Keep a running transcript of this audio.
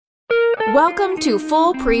Welcome to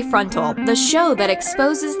Full Prefrontal, the show that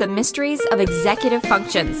exposes the mysteries of executive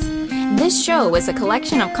functions. This show is a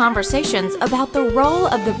collection of conversations about the role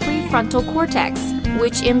of the prefrontal cortex,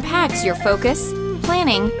 which impacts your focus,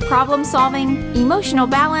 planning, problem-solving, emotional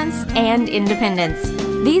balance, and independence.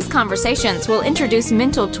 These conversations will introduce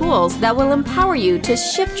mental tools that will empower you to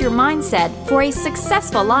shift your mindset for a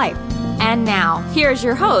successful life. And now, here's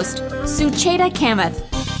your host, Sucheta Kamath.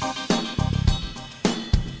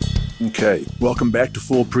 Okay, welcome back to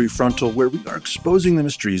Full Prefrontal, where we are exposing the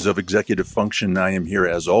mysteries of executive function. I am here,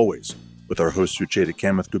 as always, with our host, Sucheta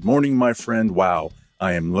Kamath. Good morning, my friend. Wow,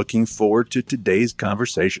 I am looking forward to today's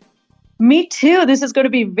conversation. Me too. This is going to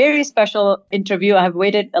be a very special interview. I've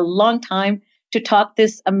waited a long time to talk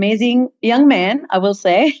this amazing young man, I will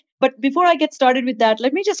say. But before I get started with that,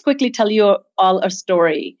 let me just quickly tell you all a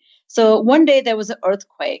story. So one day there was an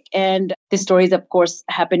earthquake, and this story, of course,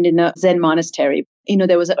 happened in a Zen monastery.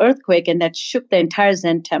 There was an earthquake and that shook the entire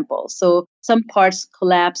Zen temple. So some parts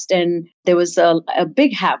collapsed and there was a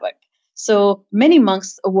big havoc. So many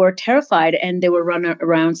monks were terrified and they were running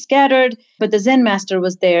around scattered. But the Zen master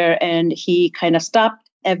was there and he kind of stopped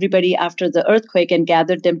everybody after the earthquake and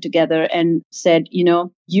gathered them together and said,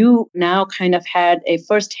 you now kind of had a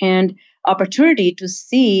firsthand opportunity to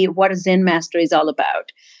see what a Zen master is all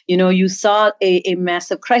about. You saw a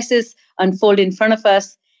massive crisis unfold in front of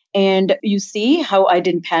us. And you see how I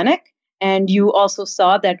didn't panic. And you also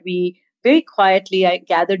saw that I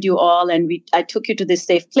gathered you all and I took you to this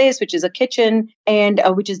safe place, which is a kitchen and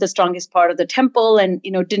which is the strongest part of the temple, and,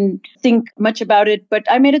 didn't think much about it, but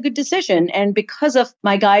I made a good decision. And because of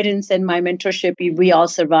my guidance and my mentorship, we all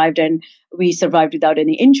survived, and we survived without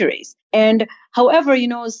any injuries. And however,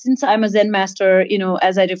 since I'm a Zen master,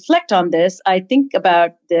 as I reflect on this, I think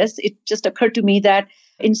about this, it just occurred to me that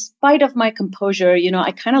in spite of my composure,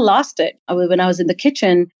 I kind of lost it. When I was in the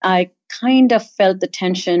kitchen, I kind of felt the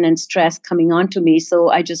tension and stress coming onto me. So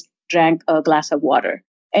I just drank a glass of water.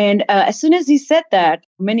 And as soon as he said that,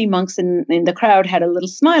 many monks in the crowd had a little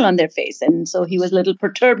smile on their face. And so he was a little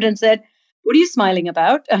perturbed and said, "What are you smiling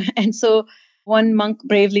about?" And so one monk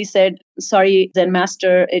bravely said, "Sorry, Zen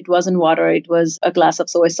master, it wasn't water. It was a glass of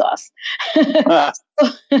soy sauce."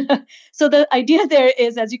 So the idea there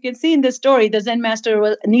is, as you can see in this story, the Zen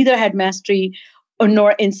master neither had mastery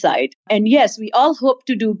nor insight. And yes, we all hope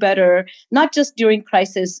to do better, not just during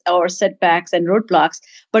crisis or setbacks and roadblocks,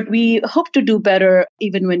 but we hope to do better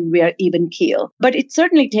even when we are even keel. But it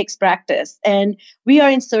certainly takes practice. And we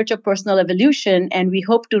are in search of personal evolution, and we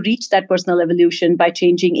hope to reach that personal evolution by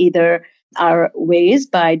changing either our ways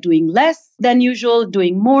by doing less than usual,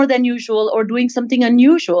 doing more than usual, or doing something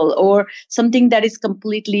unusual or something that is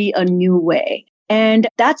completely a new way. And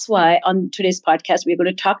that's why on today's podcast, we're going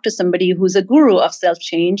to talk to somebody who's a guru of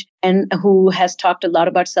self-change and who has talked a lot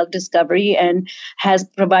about self-discovery and has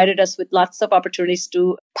provided us with lots of opportunities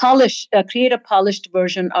to create a polished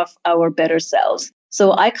version of our better selves.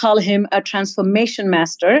 So I call him a transformation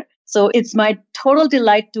master. So it's my total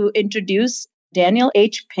delight to introduce Daniel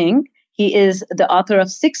H. Pink. He is the author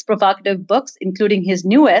of 6 provocative books, including his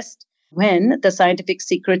newest, When: The Scientific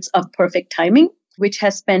Secrets of Perfect Timing, which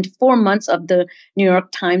has spent 4 months of the New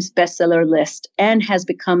York Times bestseller list and has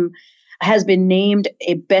been named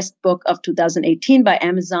a best book of 2018 by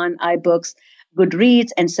Amazon, iBooks, Goodreads,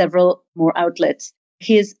 and several more outlets.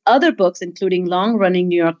 His other books, including long-running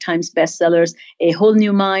New York Times bestsellers, A Whole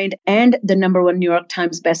New Mind, and the #1 New York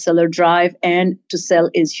Times bestseller, Drive, and To Sell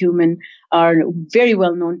is Human, are very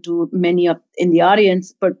well known to many in the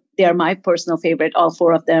audience, but they are my personal favorite, all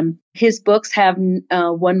 4 of them. His books have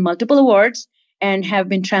won multiple awards and have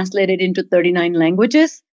been translated into 39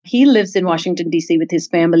 languages. He lives in Washington, D.C. with his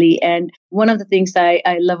family. And one of the things I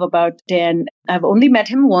love about Dan, I've only met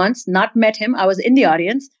him once, not met him. I was in the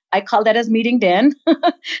audience. I call that as meeting Dan.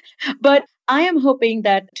 But I am hoping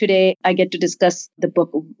that today I get to discuss the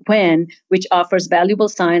book When, which offers valuable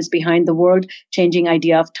science behind the world-changing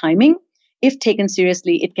idea of timing. If taken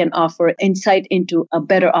seriously, it can offer insight into a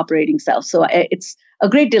better operating self. So it's a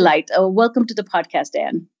great delight. Welcome to the podcast,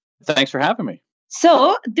 Dan. Thanks for having me.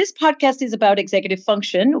 So this podcast is about executive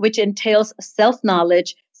function, which entails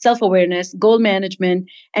self-knowledge, self-awareness, goal management,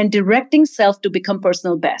 and directing self to become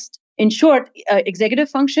personal best. In short, executive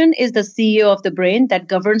function is the CEO of the brain that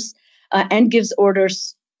governs and gives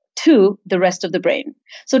orders to the rest of the brain.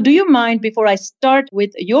 So do you mind, before I start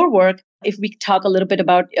with your work, if we talk a little bit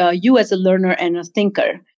about you as a learner and a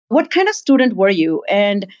thinker? What kind of student were you,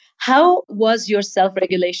 and how was your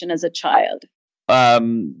self-regulation as a child?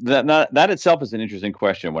 That itself is an interesting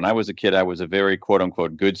question. When I was a kid, I was a very quote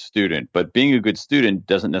unquote good student, but being a good student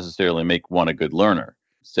doesn't necessarily make one a good learner.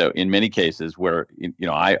 So in many cases where,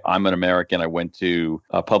 I'm an American, I went to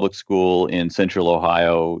a public school in Central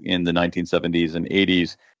Ohio in the 1970s and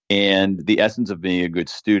 80s. And the essence of being a good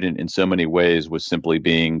student in so many ways was simply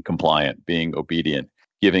being compliant, being obedient,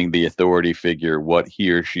 giving the authority figure what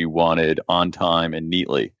he or she wanted on time and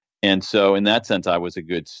neatly. And so in that sense, I was a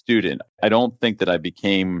good student. I don't think that I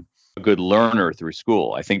became a good learner through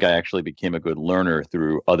school. I think I actually became a good learner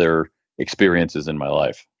through other experiences in my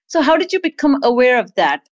life. So how did you become aware of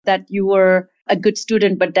that you were a good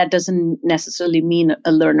student, but that doesn't necessarily mean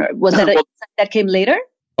a learner? Was that that came later?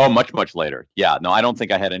 Oh, much, much later. Yeah, no, I don't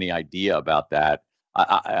think I had any idea about that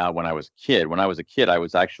when I was a kid. When I was a kid, I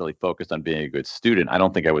was actually focused on being a good student. I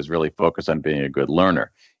don't think I was really focused on being a good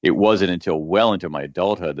learner. It wasn't until well into my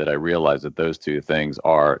adulthood that I realized that those two things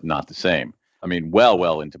are not the same. I mean,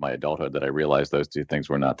 well into my adulthood that I realized those two things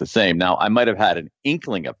were not the same. Now, I might have had an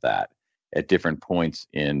inkling of that at different points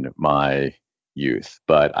in my youth,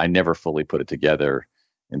 but I never fully put it together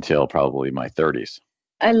until probably my 30s.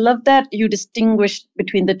 I love that you distinguish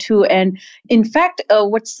between the two. And in fact,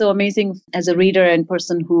 what's so amazing as a reader and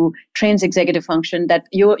person who trains executive function, that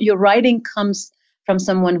your writing comes from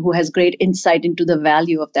someone who has great insight into the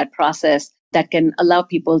value of that process that can allow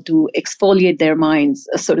people to exfoliate their minds,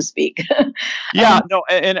 so to speak. Yeah, no,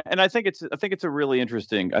 and I think it's a really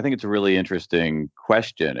interesting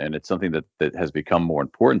question, and it's something that has become more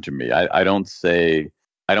important to me. I don't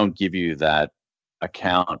give you that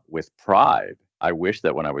account with pride. I wish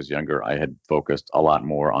that when I was younger, I had focused a lot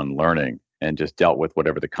more on learning and just dealt with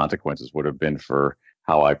whatever the consequences would have been for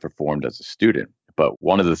how I performed as a student. But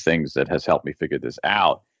one of the things that has helped me figure this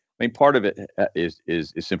out, I mean, part of it is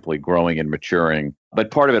simply growing and maturing. But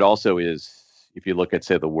part of it also is, if you look at,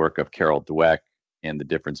 say, the work of Carol Dweck and the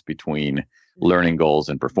difference between learning goals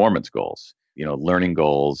and performance goals. Learning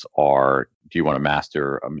goals are, do you want to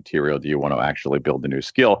master a material? Do you want to actually build a new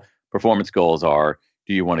skill? Performance goals are,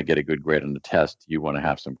 do you want to get a good grade on the test? Do you want to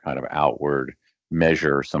have some kind of outward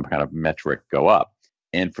measure, some kind of metric go up?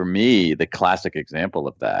 And for me, the classic example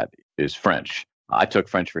of that is French. I took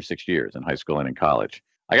French for 6 years in high school and in college.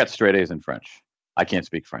 I got straight A's in French. I can't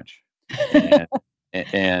speak French.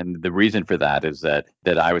 And the reason for that is that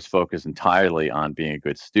I was focused entirely on being a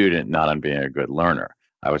good student, not on being a good learner.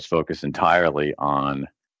 I was focused entirely on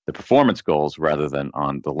the performance goals rather than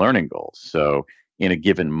on the learning goals. So in a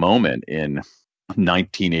given moment in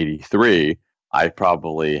 1983, I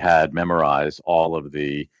probably had memorized all of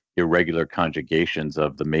the irregular conjugations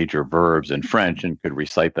of the major verbs in French and could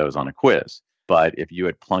recite those on a quiz. But if you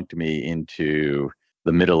had plunked me into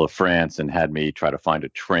the middle of France and had me try to find a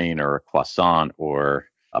train or a croissant or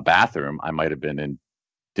a bathroom, I might have been in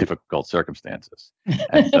difficult circumstances.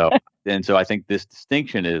 And so I think this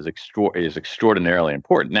distinction is extraordinarily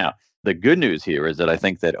important. Now, the good news here is that I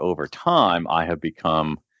think that over time I have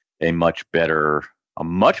become a much better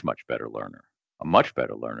learner.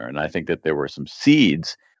 And I think that there were some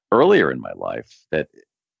seeds earlier in my life that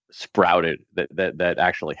sprouted that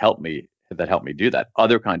actually helped me do that.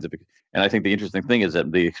 Other kinds of, and I think the interesting thing is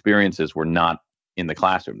that the experiences were not in the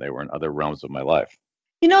classroom; they were in other realms of my life.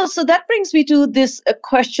 So that brings me to this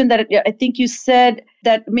question that I think you said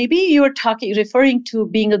that maybe you were referring to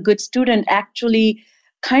being a good student actually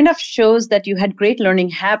kind of shows that you had great learning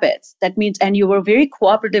habits. That means, and you were a very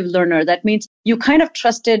cooperative learner. That means you kind of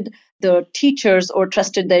trusted the teachers or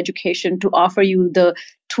trusted the education to offer you the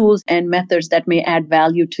tools and methods that may add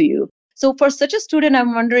value to you. So for such a student,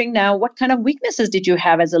 I'm wondering now, what kind of weaknesses did you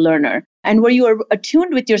have as a learner? And were you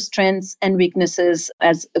attuned with your strengths and weaknesses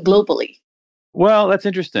as globally? Well, that's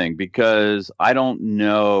interesting because I don't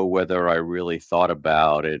know whether I really thought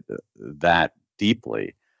about it that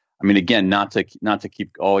deeply. I mean, again, not to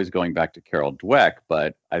keep always going back to Carol Dweck,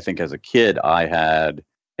 but I think as a kid I had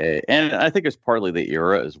and I think it's partly the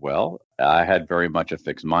era as well. I had very much a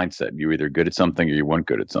fixed mindset. You were either good at something or you weren't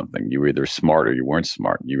good at something. You were either smart or you weren't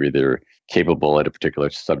smart. You were either capable at a particular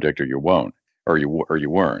subject or you weren't.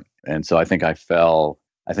 And so I think I fell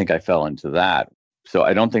into that. So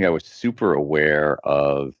I don't think I was super aware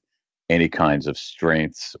of any kinds of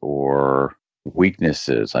strengths or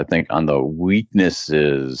weaknesses. I think on the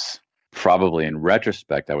weaknesses, probably in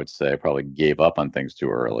retrospect, I would say I probably gave up on things too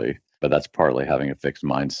early, but that's partly having a fixed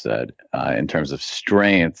mindset. In terms of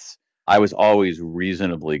strengths, I was always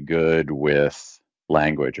reasonably good with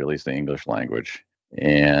language, or at least the English language.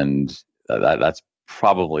 And that's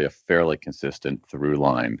probably a fairly consistent through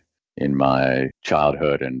line in my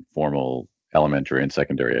childhood and formal elementary and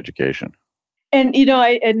secondary education. And,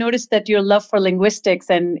 I noticed that your love for linguistics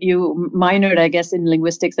and you minored, I guess, in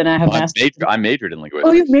linguistics, and I have master's. I majored in linguistics.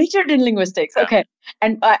 Oh, you majored in linguistics. Yeah. Okay.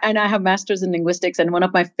 And I have master's in linguistics. And one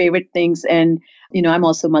of my favorite things, and, I'm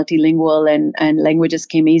also multilingual and languages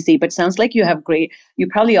came easy, but sounds like you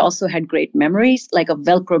probably also had great memories, like a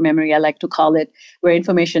Velcro memory, I like to call it, where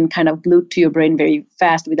information kind of glued to your brain very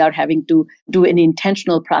fast without having to do any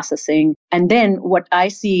intentional processing. And then what I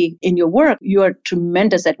see in your work, you are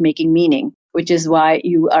tremendous at making meaning, which is why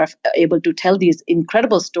you are able to tell these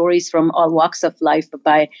incredible stories from all walks of life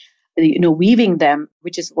by, weaving them,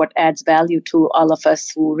 which is what adds value to all of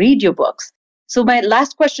us who read your books. So my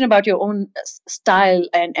last question about your own style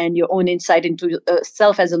and your own insight into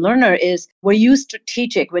self as a learner is, were you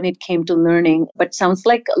strategic when it came to learning? But sounds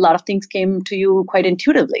like a lot of things came to you quite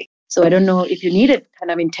intuitively. So I don't know if you needed kind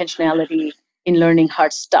of intentionality in learning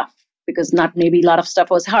hard stuff, because not maybe a lot of stuff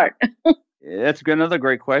was hard. That's another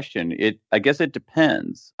great question. I guess it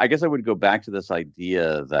depends. I guess I would go back to this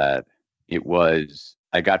idea that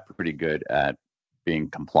I got pretty good at being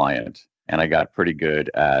compliant, and I got pretty good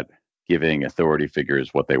at giving authority figures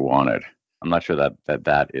what they wanted. I'm not sure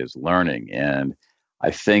that is learning. And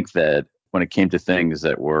I think that when it came to things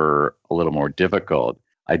that were a little more difficult,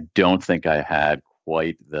 I don't think I had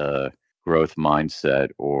quite the growth mindset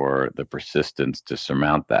or the persistence to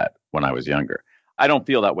surmount that when I was younger. I don't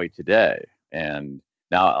feel that way today. And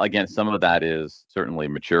now, again, some of that is certainly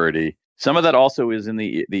maturity. Some of that also is in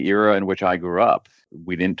the era in which I grew up.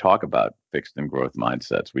 We didn't talk about fixed and growth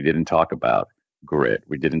mindsets. We didn't talk about grit.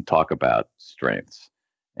 We didn't talk about strengths.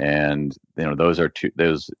 And, those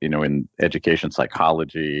in education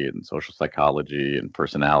psychology and social psychology and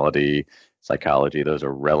personality psychology, those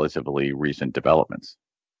are relatively recent developments.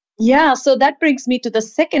 Yeah. So that brings me to the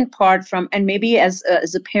second part and maybe as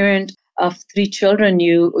a parent of 3 children,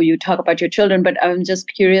 you talk about your children, but I'm just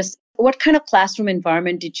curious, what kind of classroom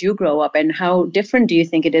environment did you grow up and how different do you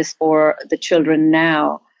think it is for the children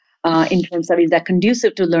now? In terms of, is that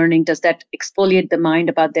conducive to learning? Does that exfoliate the mind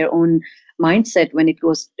about their own mindset when it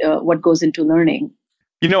goes, what goes into learning?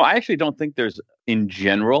 I actually don't think there's, in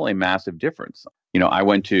general, a massive difference. I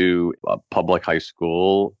went to a public high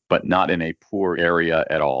school, but not in a poor area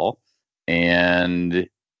at all. And,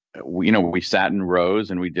 we sat in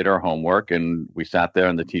rows and we did our homework and we sat there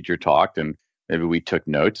and the teacher talked and maybe we took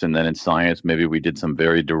notes. And then in science, maybe we did some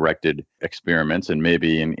very directed experiments. And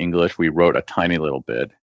maybe in English, we wrote a tiny little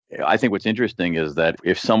bit. I think what's interesting is that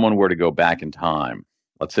if someone were to go back in time,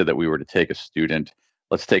 let's say that we were to take a student,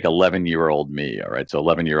 let's take 11-year-old me, all right? So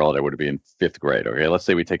 11-year-old, I would be in 5th grade, okay? Let's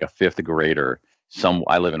say we take a 5th grader,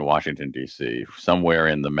 I live in Washington, D.C., somewhere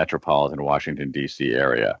in the metropolitan Washington, D.C.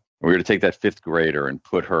 area. We were to take that 5th grader and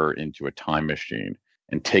put her into a time machine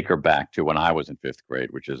and take her back to when I was in 5th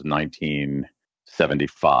grade, which is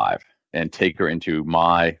 1975, and take her into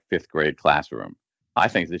my 5th grade classroom. I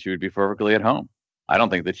think that she would be perfectly at home. I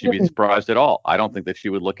don't think that she'd be surprised at all. I don't think that she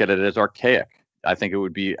would look at it as archaic. I think it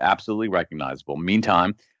would be absolutely recognizable.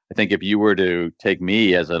 Meantime, I think if you were to take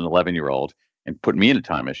me as an 11-year-old and put me in a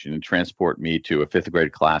time machine and transport me to a 5th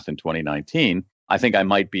grade class in 2019, I think I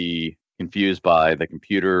might be confused by the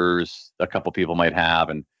computers a couple people might have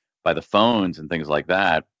and by the phones and things like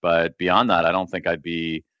that. But beyond that, I don't think I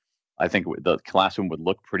think the classroom would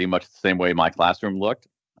look pretty much the same way my classroom looked.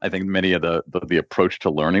 I think many of the approach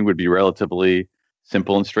to learning would be relatively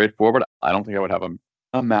simple and straightforward. I don't think I would have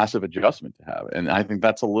a massive adjustment to have. And I think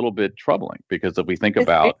that's a little bit troubling because if we think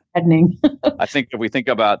about, I think if we think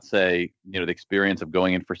about, say, the experience of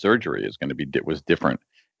going in for surgery was different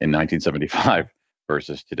in 1975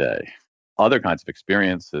 versus today. Other kinds of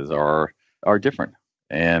experiences are different.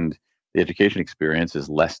 And the education experience is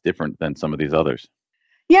less different than some of these others.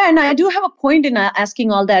 Yeah, and I do have a point in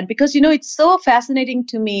asking all that because, it's so fascinating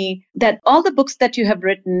to me that all the books that you have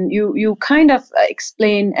written, you kind of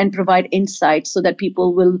explain and provide insight so that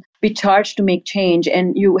people will be charged to make change.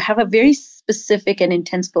 And you have a very specific and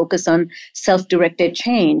intense focus on self-directed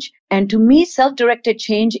change. And to me, self-directed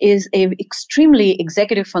change is an extremely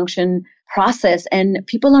executive function process, and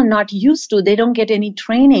people are not used to. They don't get any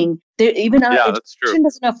training. Even our education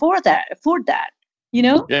doesn't afford that.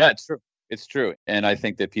 Yeah, it's true. It's true. And I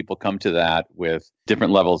think that people come to that with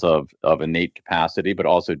different levels of innate capacity, but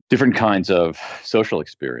also different kinds of social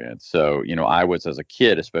experience. So, I was, as a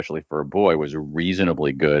kid, especially for a boy, was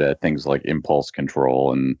reasonably good at things like impulse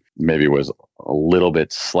control and maybe was a little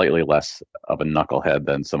bit slightly less of a knucklehead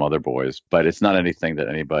than some other boys. But it's not anything that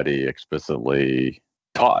anybody explicitly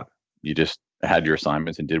taught. You just had your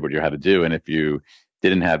assignments and did what you had to do. And if you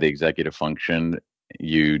didn't have the executive function,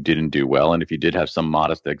 you didn't do well. And if you did have some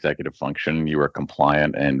modest executive function, you were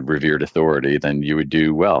compliant and revered authority, then you would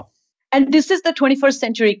do well. And this is the 21st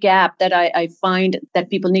century gap that I find that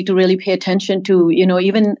people need to really pay attention to.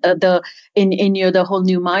 Even the whole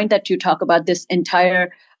new mind that you talk about, this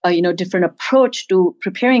entire different approach to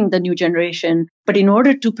preparing the new generation. But in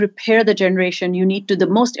order to prepare the generation, the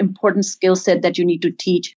most important skill set that you need to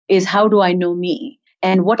teach is, how do I know me?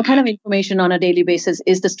 And what kind of information on a daily basis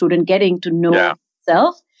is the student getting to know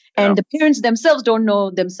themselves? And the parents themselves don't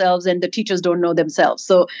know themselves, and the teachers don't know themselves.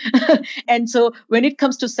 So, and so when it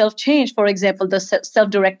comes to self-change, for example, the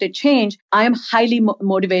self-directed change, I am highly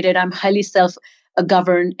motivated. I'm highly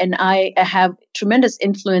self-governed, and I have tremendous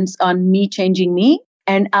influence on me changing me.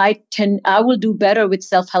 And I will do better with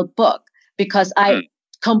self-help book because I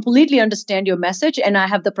completely understand your message, and I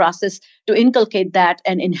have the process to inculcate that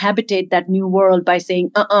and inhabitate that new world by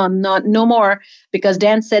saying, no more, because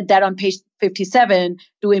Dan said that on page 57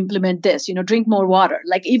 to implement this, drink more water.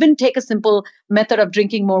 Like, even take a simple method of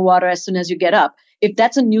drinking more water as soon as you get up. If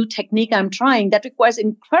that's a new technique I'm trying, that requires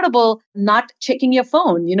incredible not checking your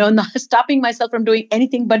phone, not stopping myself from doing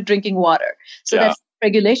anything but drinking water. So that's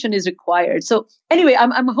regulation is required. So anyway,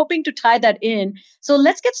 I'm hoping to tie that in. So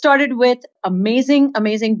let's get started with amazing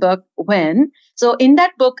book, When. So in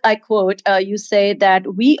that book, I quote, you say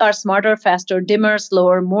that we are smarter, faster, dimmer,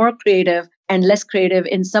 slower, more creative, and less creative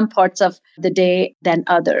in some parts of the day than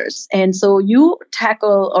others. And so you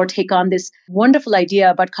tackle or take on this wonderful idea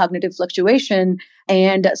about cognitive fluctuation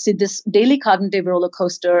and see this daily cognitive roller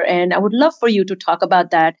coaster. And I would love for you to talk about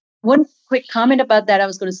that. One quick comment about that I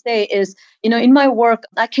was going to say is, in my work,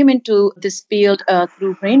 I came into this field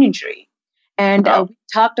through brain injury. And we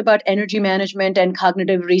talked about energy management and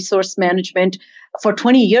cognitive resource management for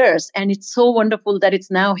 20 years. And it's so wonderful that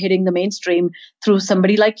it's now hitting the mainstream through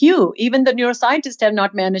somebody like you. Even the neuroscientists have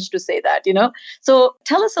not managed to say that, So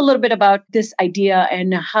tell us a little bit about this idea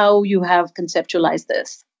and how you have conceptualized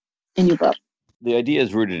this in your book. The idea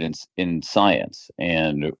is rooted in science.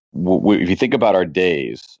 And if you think about our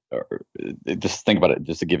days, or just think about it,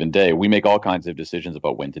 just a given day, we make all kinds of decisions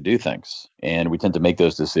about when to do things. And we tend to make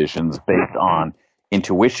those decisions based on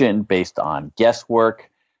intuition, based on guesswork.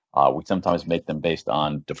 We sometimes make them based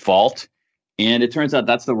on default. And it turns out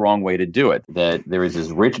that's the wrong way to do it, that there is this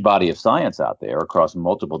rich body of science out there across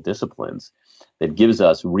multiple disciplines that gives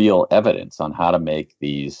us real evidence on how to make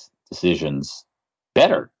these decisions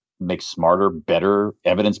better. Make smarter, better,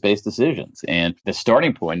 evidence-based decisions. And the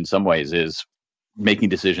starting point in some ways is making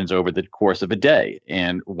decisions over the course of a day.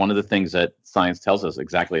 And one of the things that science tells us,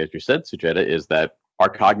 exactly as you said, Sujata, is that our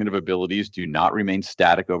cognitive abilities do not remain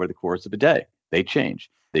static over the course of a day. They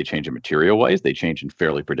change. They change in material ways. They change in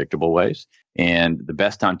fairly predictable ways. And the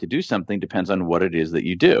best time to do something depends on what it is that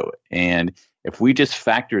you do. And if we just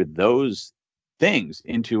factor those things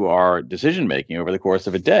into our decision-making over the course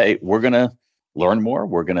of a day, we're going to learn more,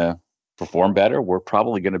 we're going to perform better, we're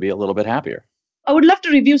probably going to be a little bit happier. I would love to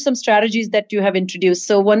review some strategies that you have introduced.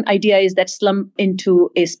 So one idea is that slump into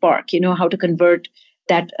a spark, how to convert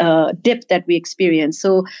that dip that we experience.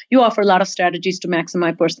 So you offer a lot of strategies to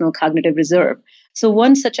maximize personal cognitive reserve. So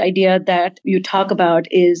one such idea that you talk about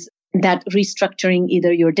is that restructuring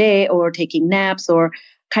either your day or taking naps or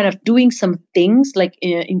kind of doing some things like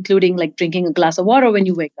including like drinking a glass of water when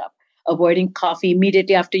you wake up, avoiding coffee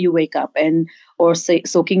immediately after you wake up, or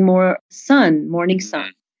soaking more morning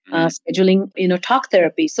sun, scheduling, talk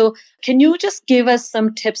therapy. So can you just give us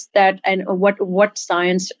some tips and what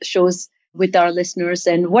science shows with our listeners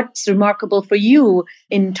and what's remarkable for you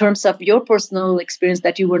in terms of your personal experience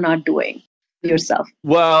that you were not doing yourself?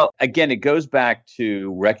 Well, again, it goes back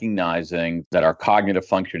to recognizing that our cognitive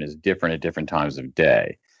function is different at different times of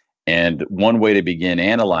day. And one way to begin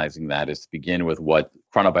analyzing that is to begin with what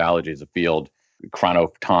chronobiology is a field,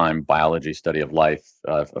 chronotime biology, study of life,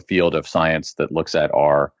 a field of science that looks at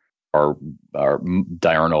our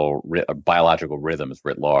diurnal biological rhythms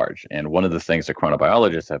writ large. And one of the things that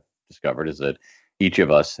chronobiologists have discovered is that each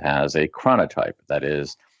of us has a chronotype. That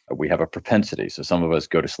is, we have a propensity. So some of us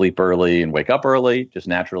go to sleep early and wake up early, just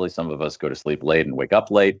naturally. Some of us go to sleep late and wake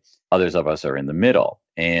up late. Others of us are in the middle.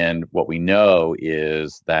 And what we know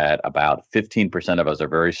is that about 15% of us are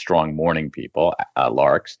very strong morning people,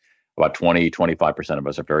 larks. About 25% of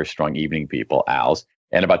us are very strong evening people, owls.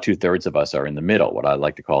 And about 2/3 of us are in the middle, what I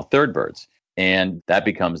like to call third birds. And that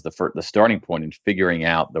becomes the starting point in figuring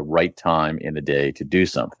out the right time in the day to do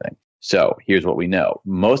something. So here's what we know.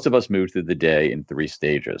 Most of us move through the day in 3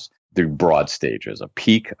 stages, 3 broad stages: a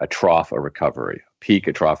peak, a trough, a recovery. Peak,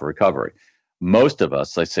 a trough, a recovery. Most of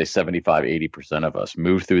us, let's say 75, 80% of us,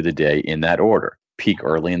 move through the day in that order. Peak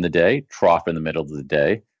early in the day, trough in the middle of the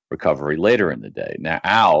day, recovery later in the day. Now,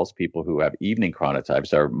 owls, people who have evening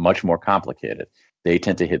chronotypes, are much more complicated. They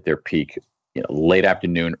tend to hit their peak late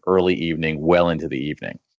afternoon, early evening, well into the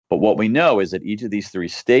evening. But what we know is that each of these three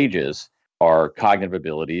stages, our cognitive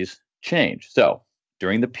abilities change. So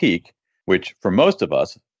during the peak, which for most of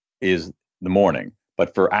us is the morning,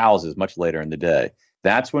 but for owls is much later in the day,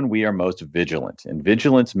 that's when we are most vigilant. And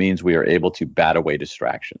vigilance means we are able to bat away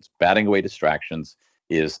distractions. Batting away distractions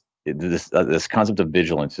is this concept of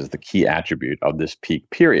vigilance is the key attribute of this peak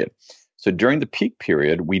period. So during the peak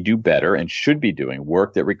period, we do better and should be doing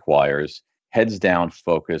work that requires heads down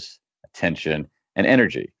focus, attention, and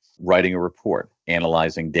energy. Writing a report,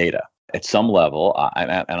 analyzing data. At some level,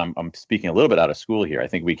 and I'm speaking a little bit out of school here, I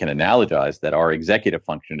think we can analogize that our executive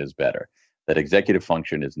function is better. That executive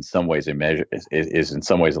function is in some ways is in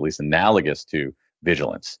some ways at least analogous to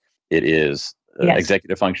vigilance. It is Yes.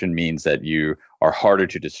 Executive function means that you are harder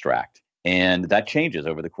to distract, and that changes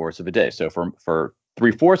over the course of a day. So for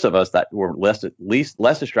 3/4 of us, that we're less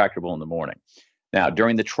distractible in the morning. Now,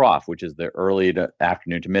 during the trough, which is the early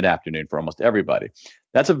afternoon to mid-afternoon for almost everybody,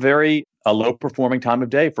 that's a low-performing time of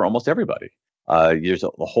day for almost everybody. There's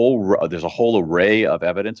a whole array of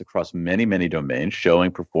evidence across many, many domains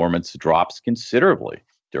showing performance drops considerably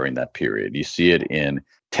during that period. You see it in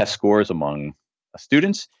test scores among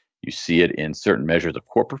students. You see it in certain measures of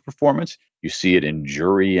corporate performance. You see it in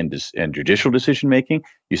jury and judicial decision making.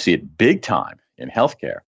 You see it big time in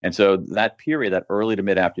healthcare. And so that period, that early to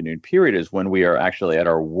mid-afternoon period, is when we are actually at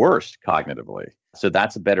our worst cognitively. So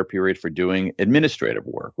that's a better period for doing administrative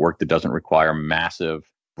work that doesn't require massive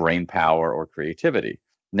brain power or creativity.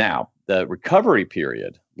 Now, the recovery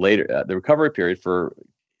period for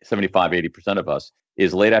 75, 80% of us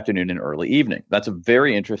is late afternoon and early evening. That's a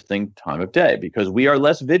very interesting time of day because we are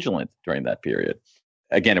less vigilant during that period.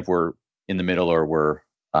 Again, if we're in the middle or we're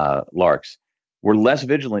larks, we're less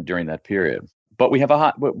vigilant during that period. But we have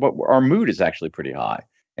our mood is actually pretty high.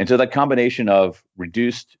 And so that combination of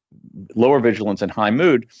lower vigilance and high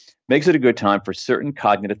mood makes it a good time for certain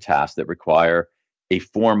cognitive tasks that require a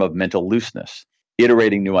form of mental looseness,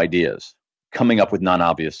 iterating new ideas, coming up with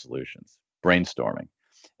non-obvious solutions, brainstorming.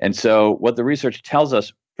 And so what the research tells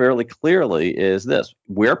us fairly clearly is this: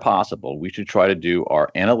 where possible, we should try to do our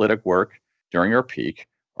analytic work during our peak,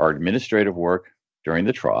 our administrative work during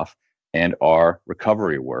the trough, and our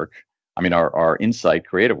recovery work. Our insight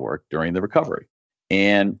creative work during the recovery.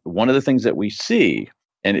 And one of the things that we see,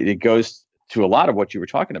 and it goes to a lot of what you were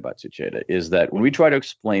talking about, Sucheta, is that when we try to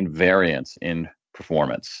explain variance in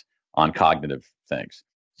performance on cognitive things,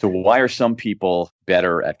 so why are some people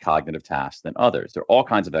better at cognitive tasks than others? There are all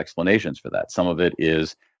kinds of explanations for that. Some of it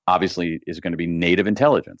is obviously going to be native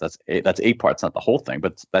intelligence. That's a part. It's not the whole thing,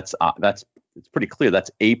 but that's it's pretty clear.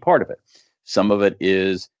 That's a part of it. Some of it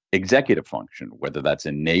is executive function, whether that's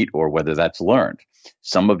innate or whether that's learned.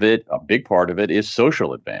 Some of it, a big part of it, is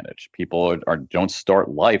social advantage. People don't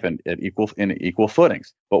start life in equal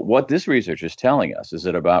footings. But what this research is telling us is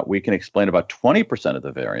that we can explain about 20% of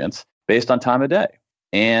the variance based on time of day.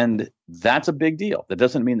 And that's a big deal. That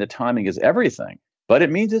doesn't mean that timing is everything, but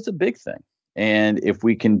it means it's a big thing. And if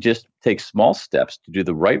we can just take small steps to do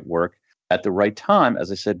the right work at the right time,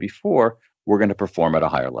 as I said before, we're going to perform at a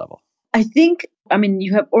higher level. I think,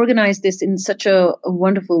 you have organized this in such a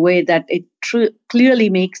wonderful way that it clearly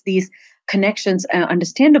makes these connections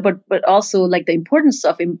understandable, but also like the importance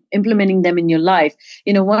of implementing them in your life.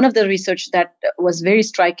 One of the research that was very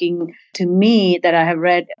striking to me that I have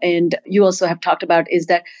read, and you also have talked about, is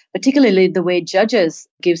that particularly the way judges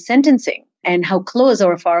give sentencing and how close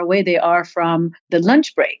or far away they are from the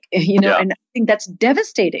lunch break, Yeah. And I think that's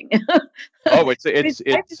devastating. Oh, it's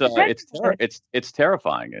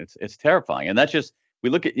terrifying. It's terrifying. And that's just, we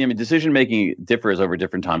look at, decision making differs over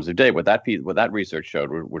different times of day. What that research showed,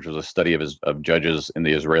 which was a study of judges in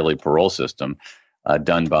the Israeli parole system,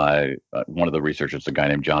 done by one of the researchers, a guy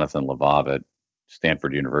named Jonathan Levov at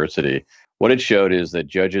Stanford University. What it showed is that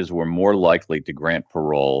judges were more likely to grant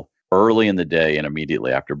parole early in the day and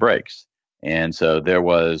immediately after breaks. And so there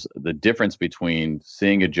was the difference between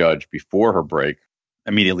seeing a judge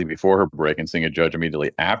immediately before her break, and seeing a judge immediately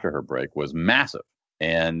after her break was massive.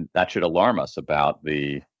 And that should alarm us about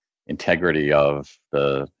the integrity of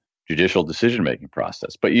the judicial decision-making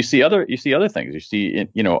process. But you see other things. You see,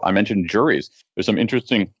 I mentioned juries. There's some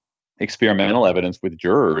interesting experimental evidence with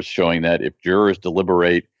jurors showing that if jurors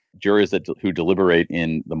who deliberate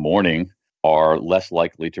in the morning are less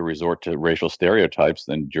likely to resort to racial stereotypes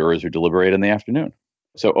than jurors who deliberate in the afternoon.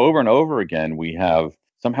 So over and over again, we have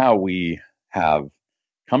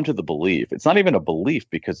come to the belief. It's not even a belief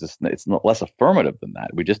because it's not less affirmative than that.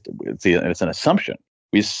 It's an assumption.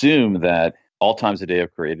 We assume that all times of day are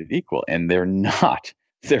created equal, and they're not.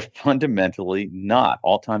 They're fundamentally not.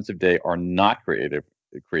 All times of day are not created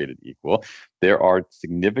created equal. There are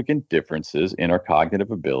significant differences in our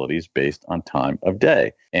cognitive abilities based on time of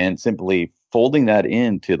day. And simply folding that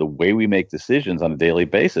into the way we make decisions on a daily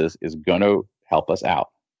basis is going to help us out.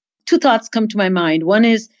 Two thoughts come to my mind. One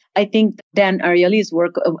is, I think Dan Ariely's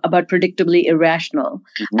work about predictably irrational.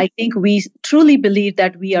 I think we truly believe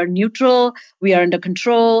that we are neutral, we are under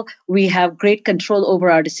control, we have great control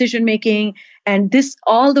over our decision making, and this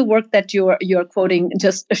all the work that you're quoting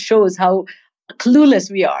just shows how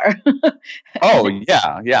clueless we are. Oh,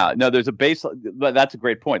 yeah. No, there's a base. That's a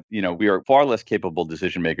great point. We are far less capable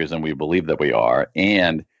decision makers than we believe that we are,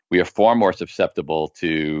 and we are far more susceptible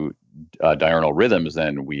to diurnal rhythms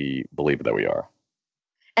than we believe that we are.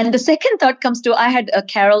 And the second thought comes to, I had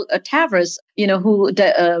Carol Tavris,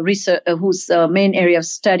 whose main area of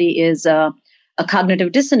study is a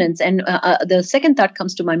cognitive dissonance. And the second thought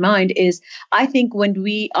comes to my mind is, I think when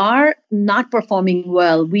we are not performing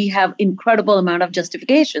well, we have incredible amount of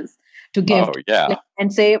justifications to give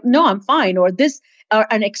and say, no, I'm fine, or this,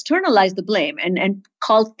 and externalize the blame and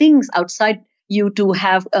call things outside you to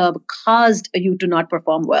have caused you to not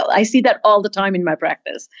perform well. I see that all the time in my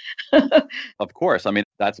practice. Of course. I mean,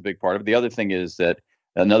 that's a big part of it. The other thing is that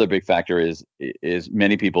another big factor is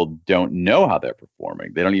many people don't know how they're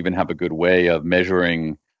performing. They don't even have a good way of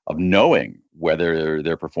measuring, of knowing whether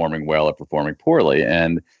they're performing well or performing poorly.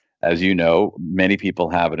 And as you know, many people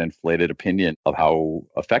have an inflated opinion of how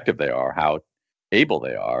effective they are, how able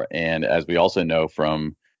they are. And as we also know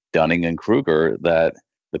from Dunning and Kruger, that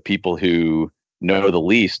the people who know the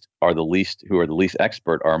least, who are the least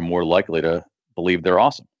expert, are more likely to believe they're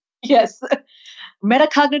awesome. Yes.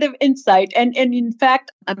 Metacognitive insight. And in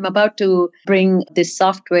fact, I'm about to bring this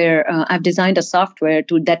software. I've designed a software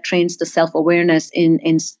that trains the self-awareness in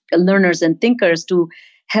learners and thinkers to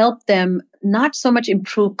help them not so much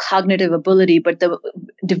improve cognitive ability, but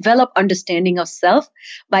develop understanding of self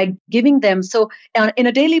by giving them. So in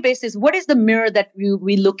a daily basis, what is the mirror that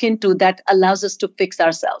we look into that allows us to fix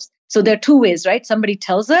ourselves? So there are two ways, right? Somebody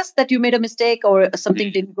tells us that you made a mistake or something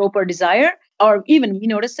didn't go per desire, or even we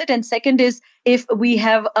notice it. And second is if we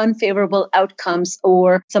have unfavorable outcomes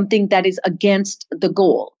or something that is against the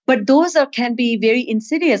goal. But those can be very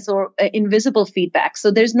insidious or invisible feedback. So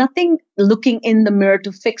there's nothing looking in the mirror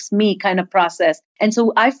to fix me kind of process. And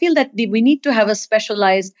so I feel that we need to have a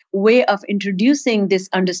specialized way of introducing this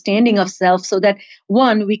understanding of self so that,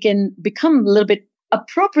 one, we can become a little bit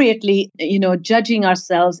appropriately, judging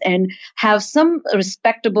ourselves and have some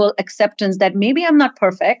respectable acceptance that maybe I'm not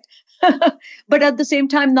perfect, but at the same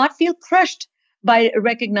time, not feel crushed by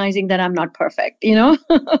recognizing that I'm not perfect,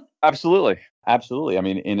 Absolutely. Absolutely. I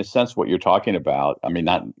mean, in a sense, what you're talking about, I mean,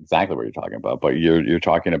 not exactly what you're talking about, but you're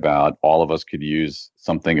talking about all of us could use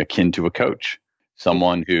something akin to a coach,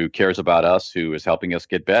 someone who cares about us, who is helping us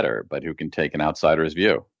get better, but who can take an outsider's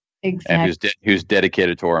view. Exactly. And who's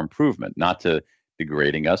dedicated to our improvement, not to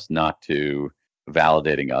degrading us, not to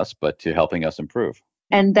validating us, but to helping us improve.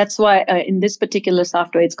 And that's why in this particular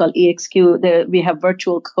software, it's called EXQ. We have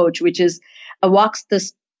Virtual Coach, which is walks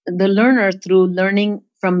the learner through learning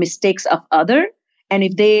from mistakes of other. And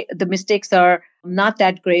if the mistakes are not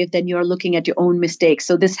that grave, then you're looking at your own mistakes.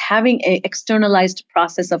 So this having a externalized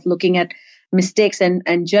process of looking at mistakes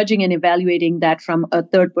and judging and evaluating that from a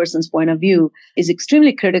third person's point of view is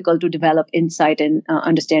extremely critical to develop insight and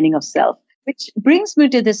understanding of self. Which brings me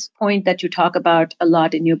to this point that you talk about a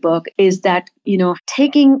lot in your book is that,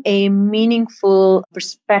 taking a meaningful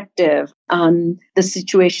perspective on the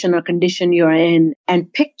situation or condition you're in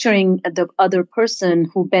and picturing the other person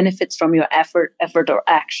who benefits from your effort or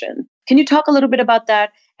action. Can you talk a little bit about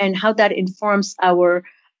that and how that informs our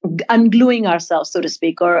ungluing ourselves, so to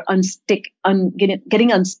speak, or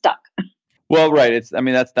getting unstuck? Well, right.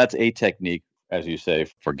 That's a technique, as you say,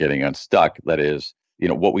 for getting unstuck. That is,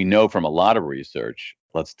 what we know from a lot of research.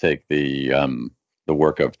 Let's take the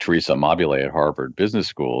work of Teresa Amabile at Harvard Business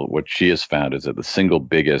School. What she has found is that the single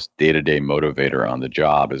biggest day-to-day motivator on the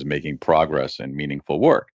job is making progress and meaningful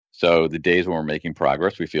work. So the days when we're making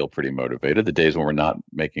progress, we feel pretty motivated. The days when we're not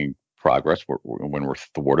making progress, when we're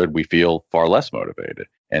thwarted, we feel far less motivated.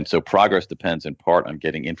 And so progress depends in part on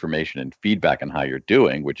getting information and feedback on how you're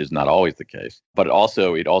doing, which is not always the case. But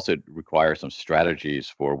it also requires some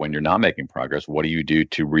strategies for when you're not making progress. What do you do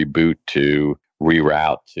to reboot, to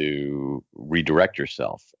reroute, to redirect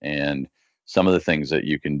yourself? And some of the things that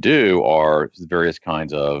you can do are various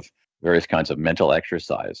kinds of mental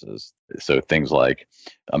exercises. So things like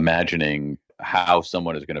imagining how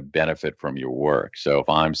someone is going to benefit from your work. So if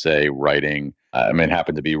I'm, say,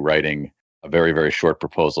 happen to be writing a very, very short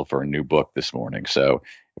proposal for a new book this morning. So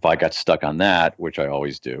if I got stuck on that, which I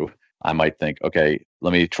always do, I might think, okay,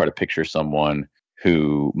 let me try to picture someone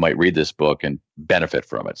who might read this book and benefit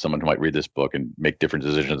from it. Someone who might read this book and make different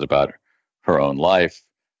decisions about her own life.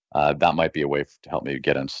 That might be a way to help me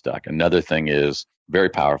get unstuck. Another thing is very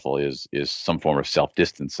powerful is some form of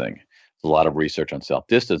self-distancing. There's a lot of research on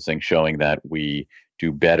self-distancing showing that we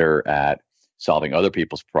do better at solving other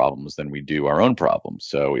people's problems than we do our own problems.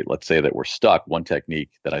 So let's say that we're stuck. One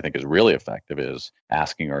technique that I think is really effective is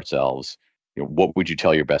asking ourselves, what would you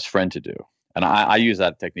tell your best friend to do? And I use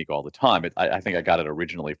that technique all the time. I think I got it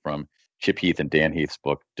originally from Chip Heath and Dan Heath's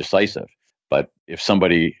book, Decisive. But if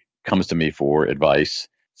somebody comes to me for advice,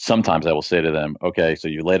 sometimes I will say to them, okay, so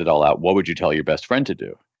you laid it all out. What would you tell your best friend to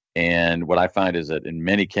do? And what I find is that in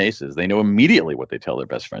many cases, they know immediately what they tell their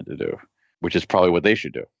best friend to do, which is probably what they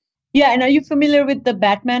should do. Yeah. And are you familiar with the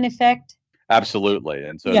Batman effect? Absolutely.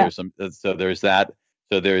 And so there's that.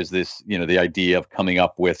 So there's this, the idea of coming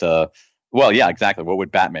up with exactly. What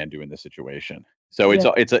would Batman do in this situation? So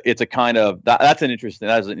it's a kind of that's an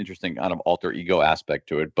interesting kind of alter ego aspect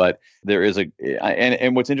to it. But there is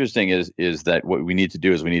and what's interesting is that what we need to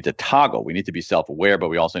do is we need to toggle. We need to be self-aware, but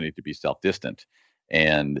we also need to be self-distant.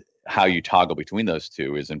 And how you toggle between those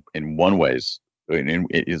two is in one ways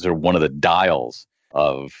is one of the dials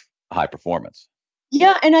of high performance.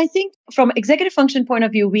 Yeah, and I think from executive function point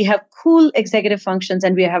of view, we have cool executive functions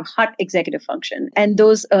and we have hot executive function. And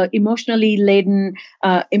those emotionally laden,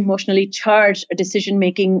 emotionally charged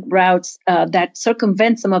decision-making routes that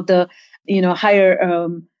circumvent some of the, higher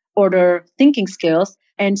order thinking skills.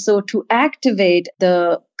 And so to activate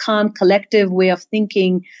the calm collective way of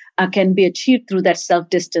thinking can be achieved through that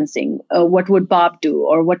self-distancing. What would Bob do?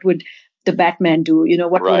 Or what would the Batman do?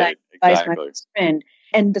 What would I advise my best friend?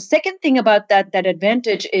 And the second thing about that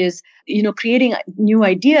advantage is, creating new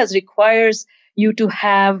ideas requires you to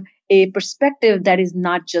have a perspective that is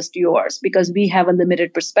not just yours, because we have a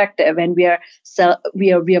limited perspective and we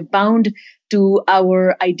are bound to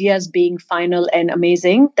our ideas being final and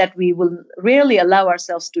amazing, that we will rarely allow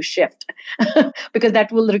ourselves to shift because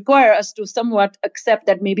that will require us to somewhat accept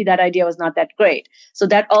that maybe that idea was not that great. So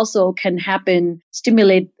that also can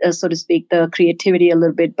stimulate, so to speak, the creativity a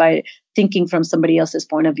little bit by thinking from somebody else's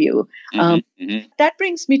point of view. That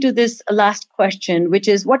brings me to this last question, which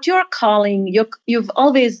is what you're calling, you've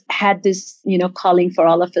always had this, calling for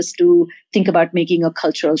all of us to think about making a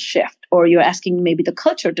cultural shift, or you're asking maybe the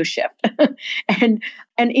culture to shift. and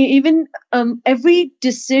even every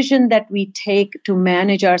decision that we take to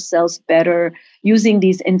manage ourselves better using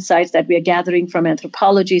these insights that we are gathering from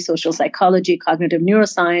anthropology, social psychology, cognitive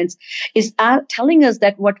neuroscience is telling us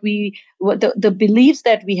that the beliefs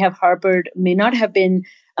that we have harbored may not have been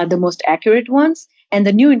the most accurate ones. And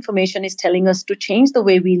the new information is telling us to change the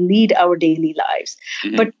way we lead our daily lives.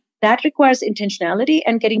 Mm-hmm. But that requires intentionality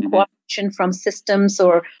and getting cooperation from systems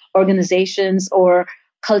or organizations or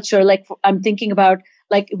culture. Like I'm thinking about,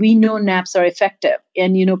 we know naps are effective,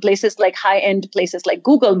 and places like high-end places like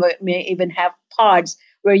Google may even have pods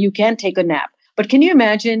where you can take a nap. But can you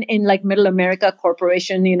imagine in Middle America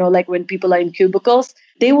corporation, when people are in cubicles,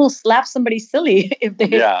 they will slap somebody silly if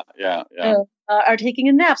they are taking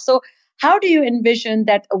a nap. So how do you envision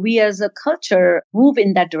that we as a culture move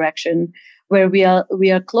in that direction where we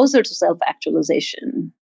are closer to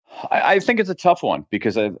self-actualization? I think it's a tough one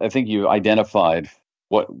because I think you identified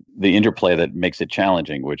what the interplay that makes it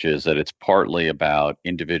challenging, which is that it's partly about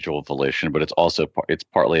individual volition, but it's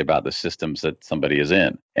partly about the systems that somebody is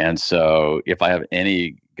in. And so if I have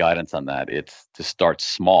any guidance on that, it's to start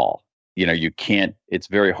small. It's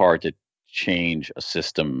very hard to change a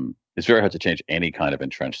system. It's very hard to change any kind of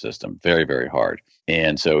entrenched system. Very, very hard.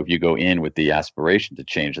 And so if you go in with the aspiration to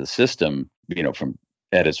change the system, from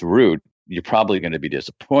at its root, you're probably going to be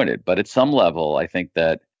disappointed. But at some level, I think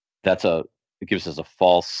that it gives us a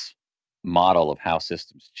false model of how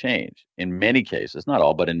systems change. In many cases, not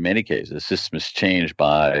all, but in many cases, systems change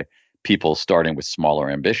by people starting with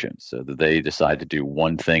smaller ambitions, so that they decide to do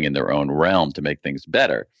one thing in their own realm to make things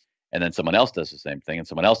better. And then someone else does the same thing, and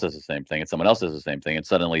someone else does the same thing, and someone else does the same thing. And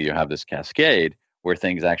suddenly you have this cascade where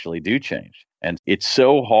things actually do change. And it's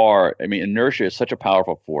so hard. I mean, inertia is such a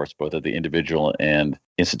powerful force, both at the individual and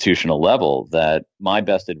institutional level, that my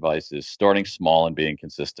best advice is starting small and being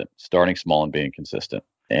consistent.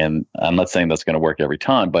 And I'm not saying that's going to work every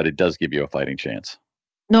time, but it does give you a fighting chance.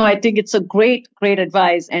 No, I think it's a great, great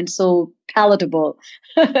advice and so palatable.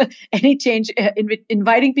 Any change,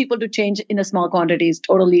 inviting people to change in a small quantity is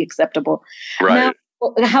totally acceptable. Right.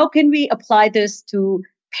 Now, how can we apply this to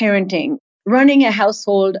parenting? running a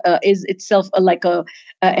household is itself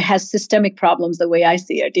has systemic problems the way I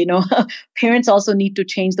see it. Parents also need to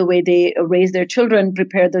change the way they raise their children,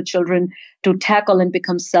 prepare their children to tackle and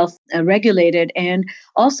become self-regulated, and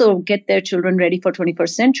also get their children ready for 21st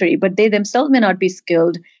century. But they themselves may not be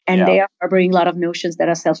skilled, and they are harboring a lot of notions that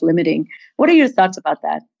are self-limiting. What are your thoughts about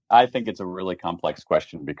that? I think it's a really complex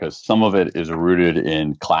question because some of it is rooted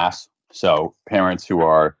in class. So parents who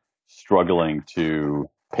are struggling to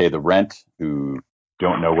pay the rent, who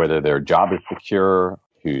don't know whether their job is secure,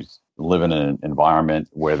 who live in an environment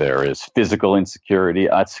where there is physical insecurity,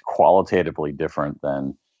 that's qualitatively different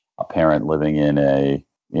than a parent living in a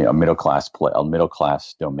middle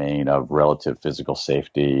class domain of relative physical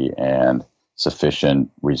safety and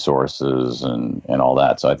sufficient resources and all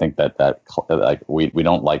that. So I think that we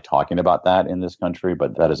don't like talking about that in this country,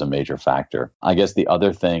 but that is a major factor. I guess the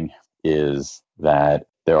other thing is that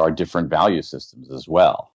there are different value systems as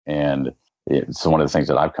well. And it's one of the things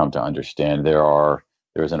that I've come to understand.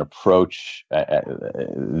 There's an approach,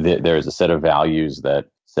 there's a set of values that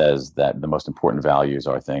says that the most important values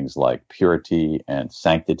are things like purity and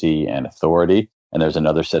sanctity and authority. And there's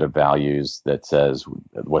another set of values that says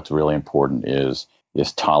what's really important is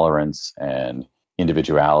tolerance and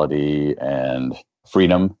individuality and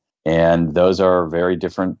freedom. And those are very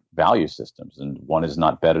different value systems, and one is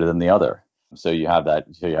not better than the other. So you have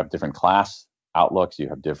different class outlooks, you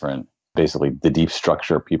have different, basically the deep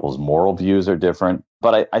structure of people's moral views are different.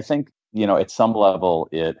 But I think, at some level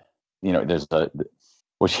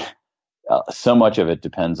so much of it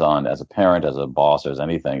depends on, as a parent, as a boss, as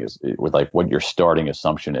anything, is with like what your starting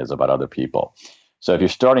assumption is about other people. So if your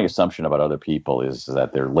starting assumption about other people is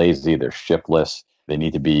that they're lazy, they're shiftless, they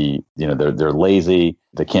need to be, they're lazy,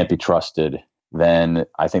 they can't be trusted, then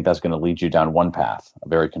I think that's going to lead you down one path, a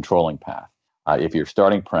very controlling path. If your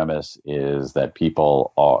starting premise is that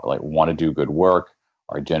people want to do good work,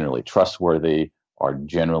 are generally trustworthy, are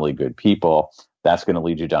generally good people, that's going to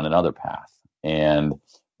lead you down another path. And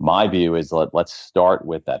my view is let's start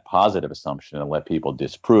with that positive assumption and let people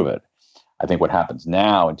disprove it. I think what happens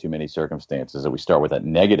now in too many circumstances is that we start with that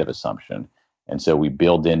negative assumption. And so we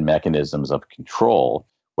build in mechanisms of control,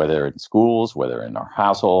 whether in schools, whether in our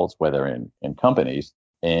households, whether in companies.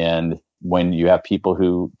 And when you have people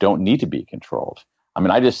who don't need to be controlled. I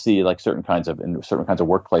mean, I just see like certain kinds of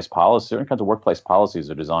workplace policies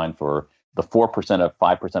are designed for the 4% of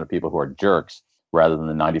 5% of people who are jerks rather than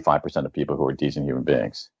the 95% of people who are decent human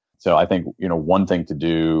beings. So I think, one thing to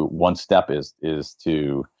do, one step is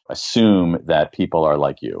to assume that people are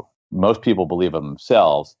like you. Most people believe of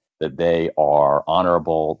themselves that they are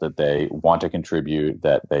honorable, that they want to contribute,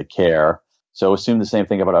 that they care. So assume the same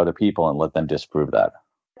thing about other people and let them disprove that.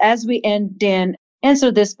 As we end, Dan,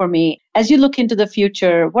 answer this for me. As you look into the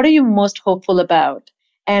future, what are you most hopeful about?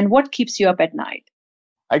 And what keeps you up at night?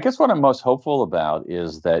 I guess what I'm most hopeful about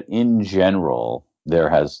is that in general,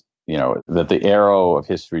 that the arrow of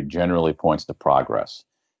history generally points to progress.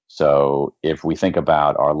 So if we think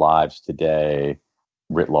about our lives today,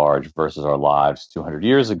 writ large, versus our lives 200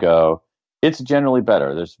 years ago, it's generally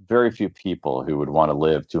better. There's very few people who would want to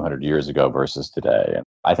live 200 years ago versus today. And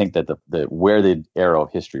I think that where the arrow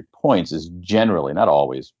of history points is generally, not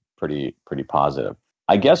always, pretty positive.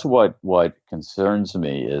 I guess what concerns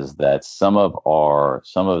me is that some of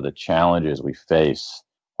the challenges we face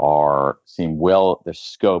their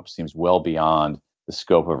scope seems well beyond the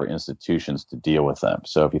scope of our institutions to deal with them.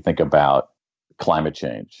 So if you think about climate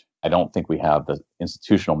change, I don't think we have the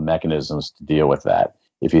institutional mechanisms to deal with that.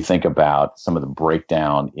 If you think about some of the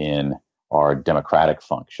breakdown in our democratic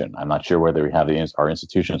function, I'm not sure whether our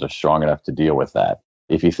institutions are strong enough to deal with that.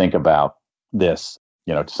 If you think about this,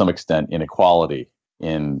 to some extent, inequality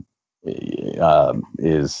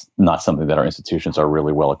is not something that our institutions are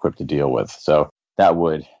really well equipped to deal with. So that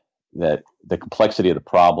the complexity of the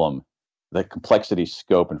problem, the complexity,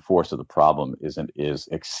 scope, and force of the problem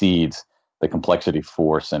exceeds the complexity,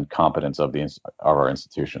 force, and competence of our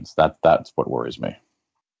institutions. That's what worries me.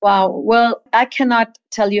 Wow. Well, I cannot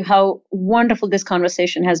tell you how wonderful this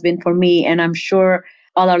conversation has been for me, and I'm sure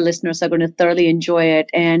all our listeners are going to thoroughly enjoy it.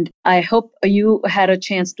 And I hope you had a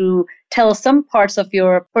chance to tell some parts of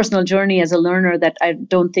your personal journey as a learner that I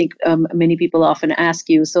don't think many people often ask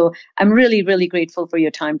you. So I'm really, really grateful for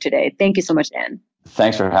your time today. Thank you so much, Dan.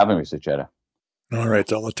 Thanks for having me, Sucheta. All right,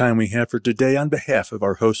 that's all the time we have for today. On behalf of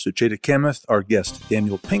our host, Sucheta Kamath, our guest,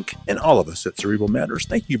 Daniel Pink, and all of us at Cerebral Matters,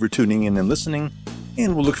 thank you for tuning in and listening.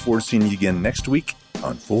 And we'll look forward to seeing you again next week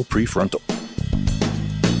on Full Prefrontal.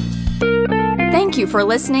 Thank you for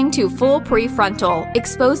listening to Full Prefrontal,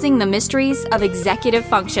 exposing the mysteries of executive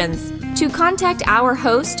functions. To contact our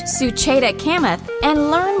host, Sucheta Kamath,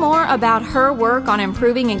 and learn more about her work on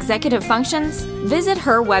improving executive functions, visit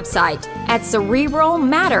her website at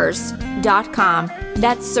cerebralmatters.com.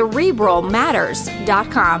 That's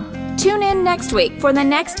cerebralmatters.com. Tune in next week for the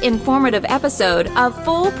next informative episode of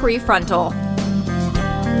Full Prefrontal.